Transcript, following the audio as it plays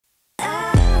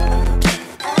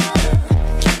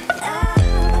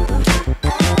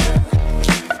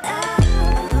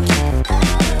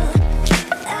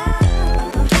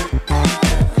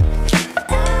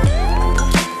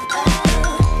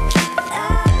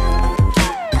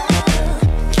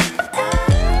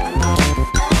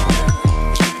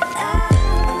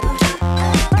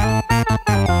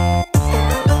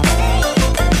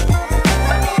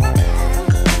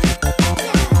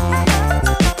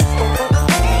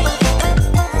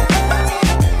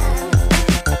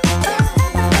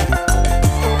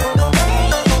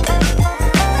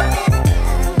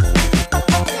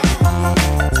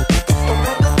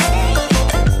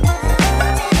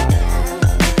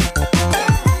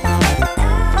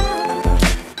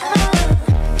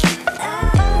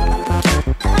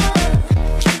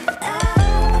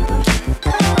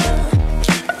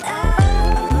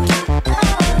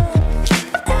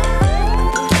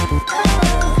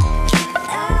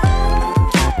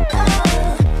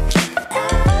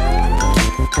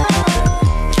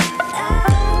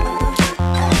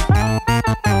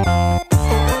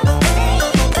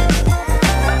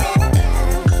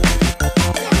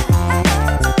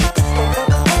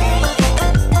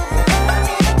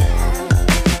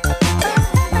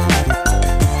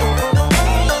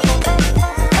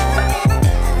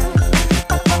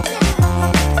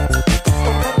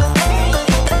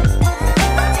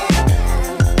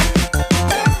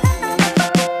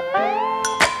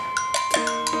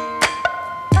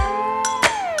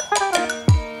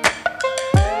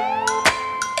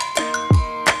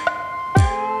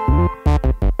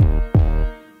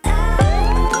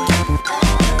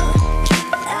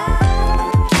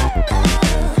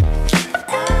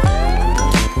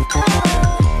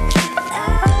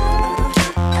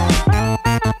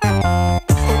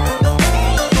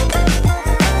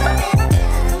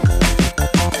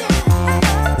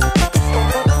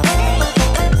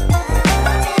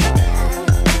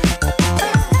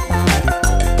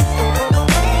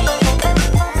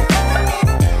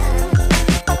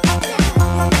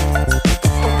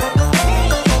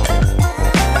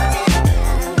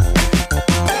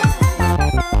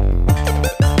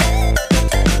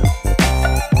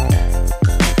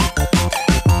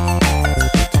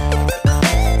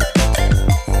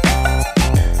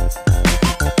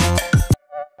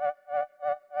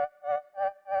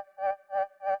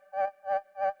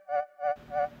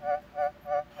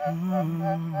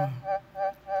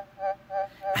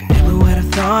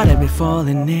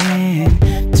falling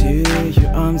into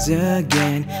your arms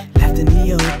again. Left in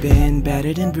the open,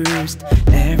 battered and bruised.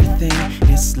 Everything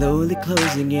is slowly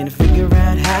closing in to figure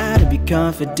out how to be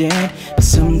confident. But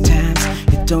sometimes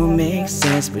it don't make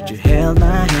sense, but you held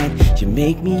my hand, you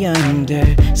make me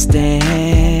understand.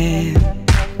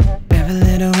 Every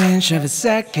little inch of a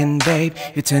second, babe,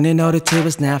 you're turning all the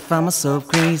tables. Now I find myself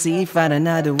crazy, find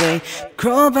another way,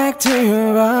 crawl back to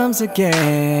your arms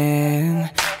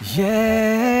again.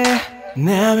 Yeah,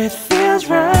 now it feels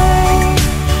right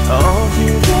all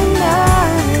through the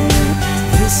night.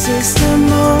 This is the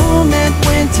moment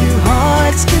when two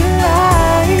hearts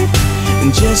collide,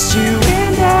 and just you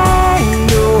and I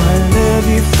know I love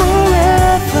you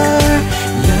forever.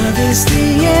 Love is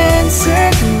the answer,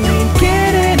 can't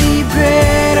get any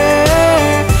better.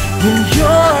 When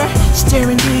you're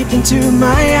staring deep into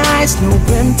my eyes, no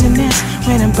emptiness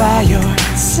when I'm by your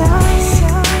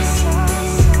side.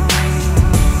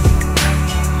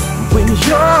 When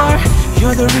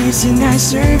you're the reason I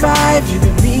survive, you're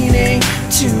the meaning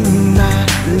to my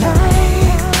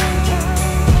life.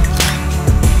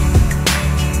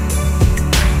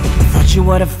 Thought you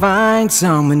would find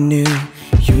someone new.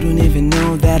 You don't even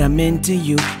know that I'm into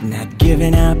you. Not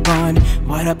giving up on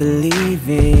what I believe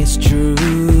is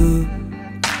true.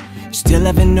 Still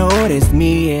haven't noticed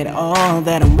me at all,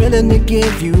 that I'm willing to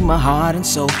give you my heart and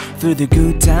soul. Through the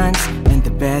good times and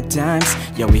the bad times,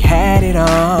 yeah, we had it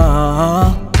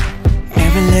all.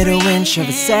 Every little inch of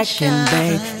a second,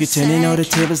 babe, you're turning all the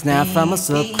tables. Now I find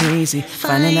myself crazy,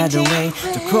 find another way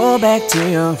to crawl back to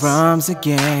your arms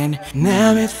again.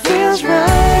 Now it feels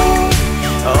right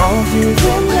all through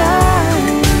the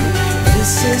night.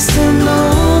 This is the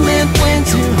moment when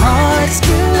two hearts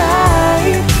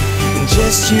collide.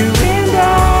 Just you and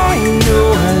I know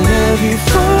I love you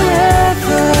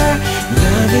forever.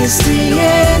 Love is the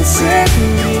answer,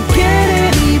 can't get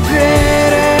any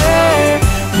better.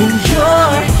 When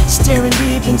you're staring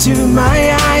deep into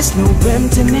my eyes, no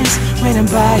emptiness when I'm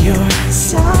by your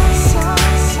side.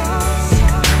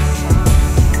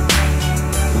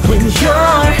 When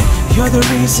you're the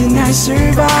reason I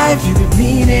survive, you're the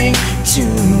meaning to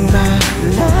my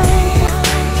life.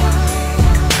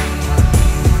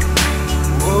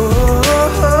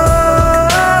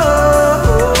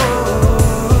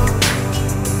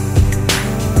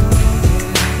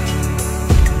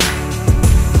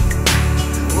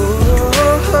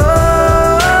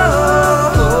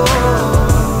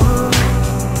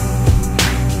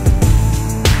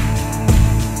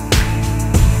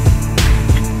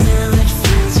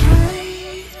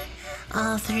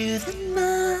 All through the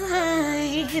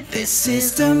night, this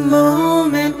is the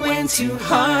moment when two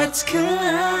hearts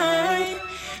collide.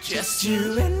 Just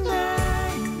you and I.